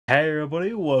Hey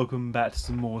everybody, welcome back to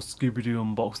some more Scooby-Doo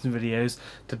unboxing videos.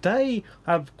 Today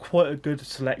I have quite a good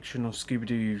selection of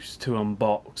Scooby-Doos to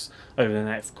unbox over the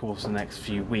next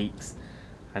few weeks.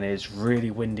 And it's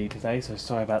really windy today, so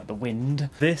sorry about the wind.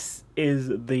 This is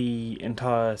the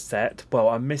entire set. Well,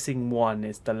 I'm missing one,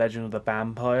 it's the Legend of the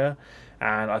Vampire.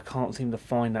 And I can't seem to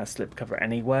find that slipcover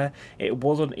anywhere. It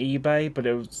was on eBay, but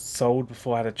it was sold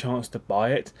before I had a chance to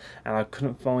buy it. And I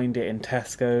couldn't find it in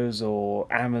Tesco's or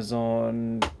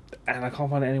Amazon. And I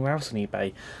can't find it anywhere else on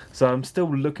eBay. So I'm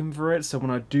still looking for it. So when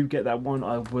I do get that one,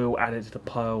 I will add it to the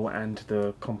pile and to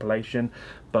the compilation.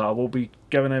 But I will be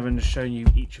going over and showing you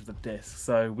each of the discs.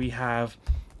 So we have,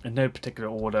 in no particular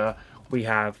order, we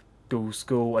have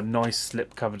School, a nice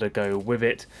slipcover to go with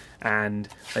it, and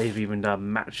they've even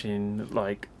done matching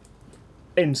like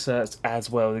inserts as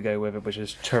well to go with it, which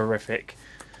is terrific.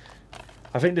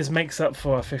 I think this makes up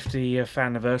for a 50th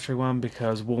anniversary one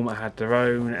because Walmart had their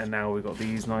own, and now we've got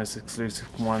these nice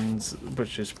exclusive ones,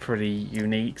 which is pretty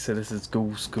unique. So this is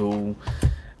School,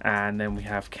 and then we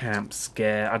have Camp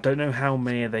Scare. I don't know how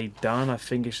many they've done. I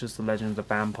think it's just the Legend of the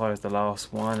Vampire is the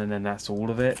last one, and then that's all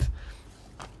of it.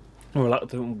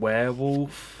 Reluctant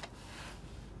Werewolf,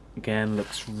 again,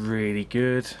 looks really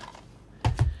good.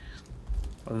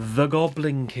 The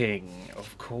Goblin King,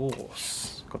 of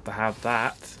course, got to have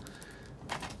that.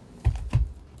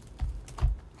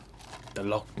 The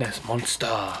Loch Ness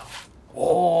Monster,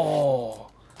 oh!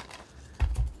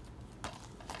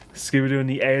 Scooby-Doo and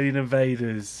the Alien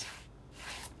Invaders,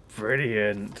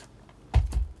 brilliant.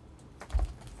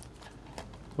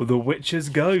 The Witch's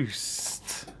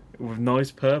Ghost, with nice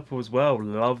purple as well.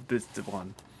 Love this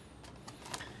one.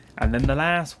 And then the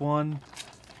last one,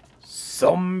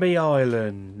 Zombie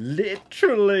Island.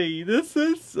 Literally, this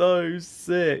is so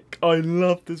sick. I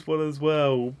love this one as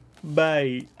well.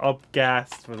 Mate, I'm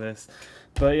gassed for this.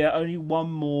 But yeah, only one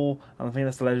more, and I think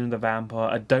that's the Legend of the Vampire.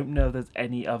 I don't know if there's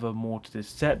any other more to this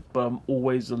set, but I'm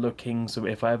always looking, so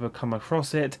if I ever come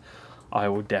across it, I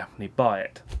will definitely buy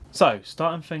it. So,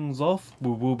 starting things off, we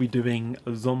will be doing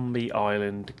Zombie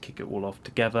Island to kick it all off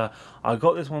together. I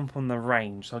got this one from the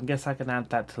range, so I guess I can add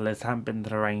that to the list. I haven't been to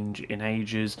the range in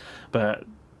ages, but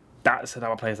that's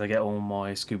another place I get all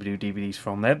my Scooby-Doo DVDs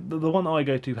from. The one that I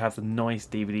go to has a nice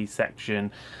DVD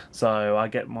section, so I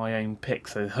get my own pick.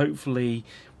 So hopefully,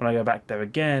 when I go back there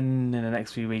again in the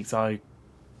next few weeks, I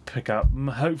pick up,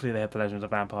 hopefully they have the Legend of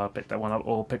the Vampire, pick that one up,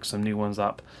 or pick some new ones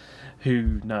up.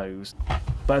 Who knows?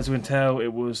 But as you can tell,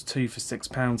 it was 2 for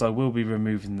 £6. I will be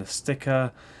removing the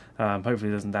sticker. Hopefully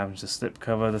it doesn't damage the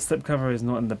slipcover. The slipcover is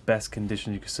not in the best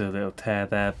condition. You can see a little tear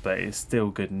there, but it's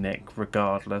still good nick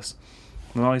regardless.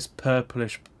 Nice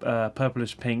purplish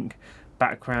pink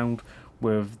background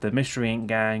with the Mystery Inc.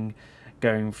 gang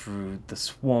going through the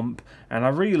swamp, and I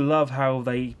really love how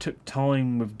they took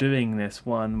time with doing this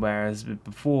one, whereas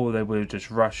before they would have just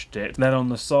rushed it. Then on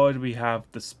the side we have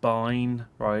the spine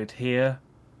right here.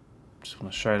 Just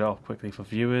want to show it off quickly for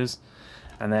viewers.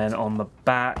 And then on the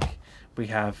back we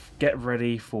have Get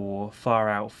Ready for Far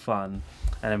Out Fun,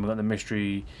 and then we've got the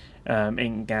Mystery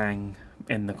Inc. gang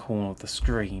in the corner of the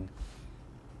screen.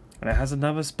 And it has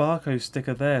another Sparko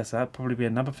sticker there, so that'd probably be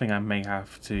another thing I may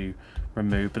have to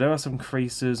remove. But there are some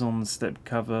creases on the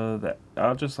slipcover that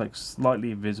are just like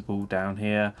slightly visible down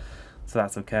here, so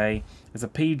that's okay. It's a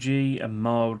PG and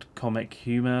mild comic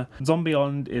humour. Zombie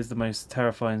Island is the most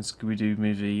terrifying Scooby-Doo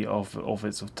movie of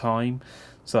its time,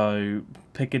 so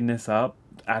picking this up,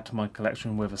 add to my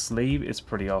collection with a sleeve, it's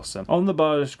pretty awesome. On the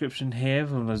bio description here, I'm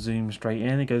going to zoom straight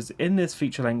in, it goes, in this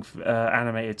feature-length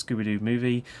animated Scooby-Doo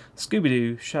movie,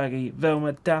 Scooby-Doo, Shaggy,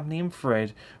 Velma, Daphne and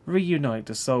Fred reunite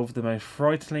to solve the most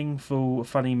frightening,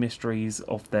 funny mysteries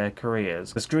of their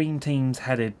careers. The Scream team's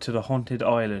headed to the haunted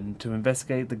island to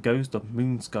investigate the ghost of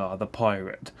Moonscar the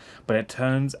pirate, but it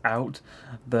turns out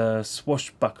the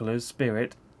swashbuckler's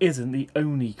spirit isn't the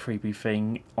only creepy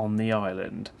thing on the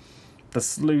island. The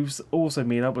sleuths also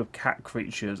meet up with cat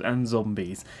creatures and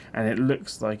zombies, and it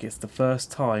looks like it's the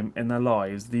first time in their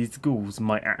lives these ghouls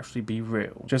might actually be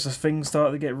real. Just as things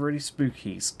start to get really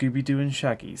spooky, Scooby-Doo and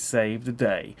Shaggy save the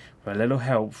day with a little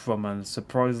help from a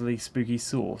surprisingly spooky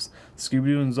source.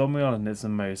 Scooby-Doo and Zombie Island is the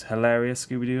most hilarious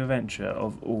Scooby-Doo adventure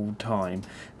of all time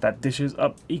that dishes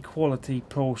up equality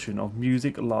portion of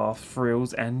music, laughs,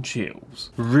 thrills and chills.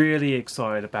 Really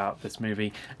excited about this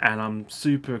movie, and I'm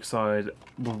super excited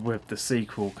with the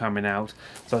sequel coming out.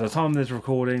 So at the time of this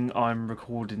recording, I'm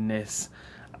recording this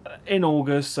in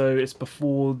August, so it's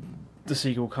before the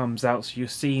sequel comes out, so you're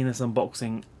seeing this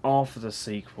unboxing after the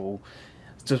sequel.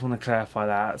 Just want to clarify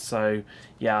that. So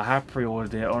yeah, I have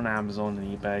pre-ordered it on Amazon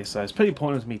and eBay, so it's pretty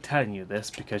pointless me telling you this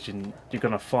because you're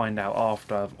gonna find out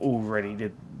after I've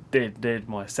already did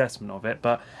my assessment of it.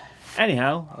 But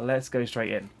anyhow, let's go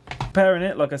straight in. Preparing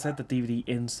it, like I said, the DVD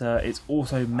insert is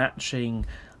also matching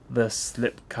the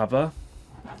slip cover,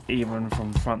 even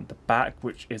from front to back,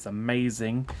 which is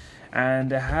amazing.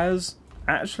 And it has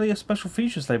actually a special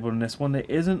features label on this one that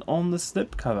isn't on the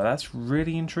slip cover. That's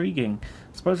really intriguing.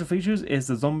 Special features is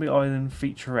the Zombie Island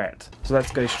featurette. So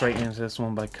let's go straight into this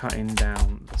one by cutting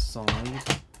down the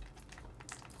side.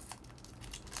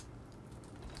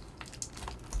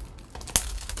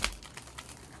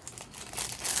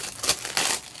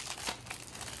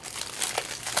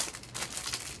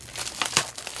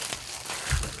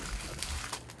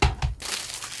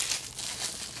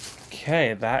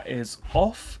 Okay, that is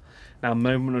off. Now,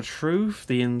 moment of truth,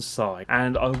 the inside.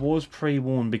 And I was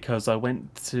pre-warned because I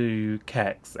went to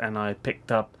Kex and I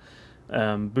picked up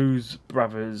Booze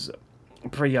Brothers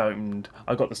pre-owned.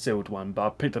 I got the sealed one, but I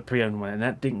picked a pre-owned one and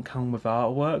that didn't come with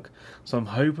artwork. So I'm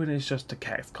hoping it's just a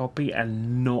Kex copy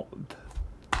and not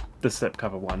the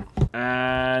slipcover one.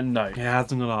 And no, it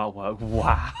hasn't got artwork.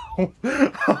 Wow.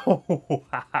 Oh,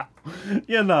 wow.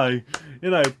 You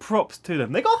know, props to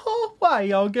them. They got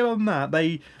halfway, I'll give them that.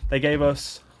 They gave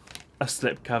us a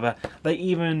slipcover. They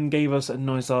even gave us a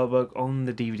nice artwork on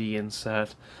the DVD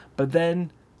insert. But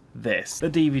then this, the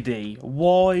DVD.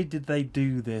 Why did they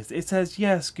do this? It says,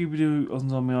 yes, Scooby-Doo on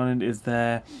Zombie Island is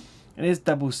there. It is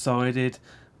double-sided.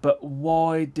 But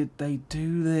why did they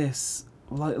do this?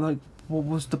 Like, what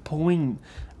was the point?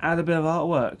 Add a bit of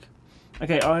artwork.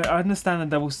 Okay, I understand the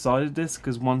double-sided this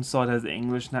because one side has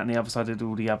English and the other side had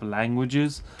all the other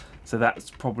languages. So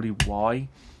that's probably why.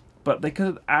 But they could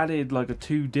have added like a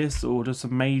 2 disc or just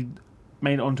made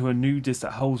it onto a new disc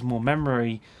that holds more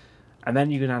memory, and then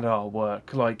you can add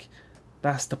artwork. Like,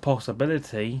 that's the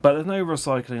possibility. But there's no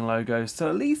recycling logos, so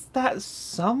at least that's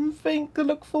something to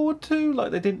look forward to. Like,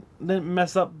 they didn't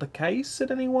mess up the case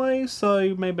in any way,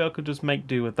 so maybe I could just make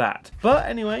do with that. But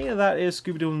anyway, that is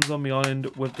Scooby-Doo on Zombie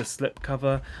Island with the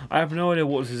slipcover. I have no idea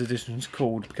what this edition is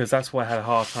called because that's why I had a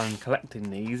hard time collecting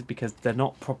these, because they're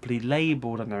not properly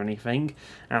labelled under anything,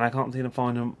 and I can't seem to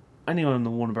find them anywhere on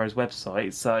the Warner Bros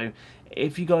website. So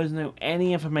if you guys know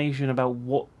any information about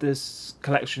what this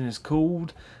collection is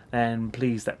called, then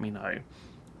please let me know.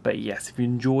 But yes, if you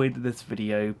enjoyed this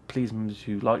video, please remember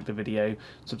to like the video,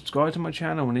 subscribe to my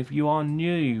channel, and if you are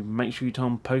new, make sure you turn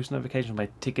on post notifications by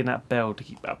ticking that bell to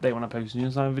keep updated when I post new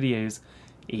videos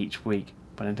each week.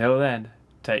 But until then,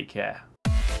 take care.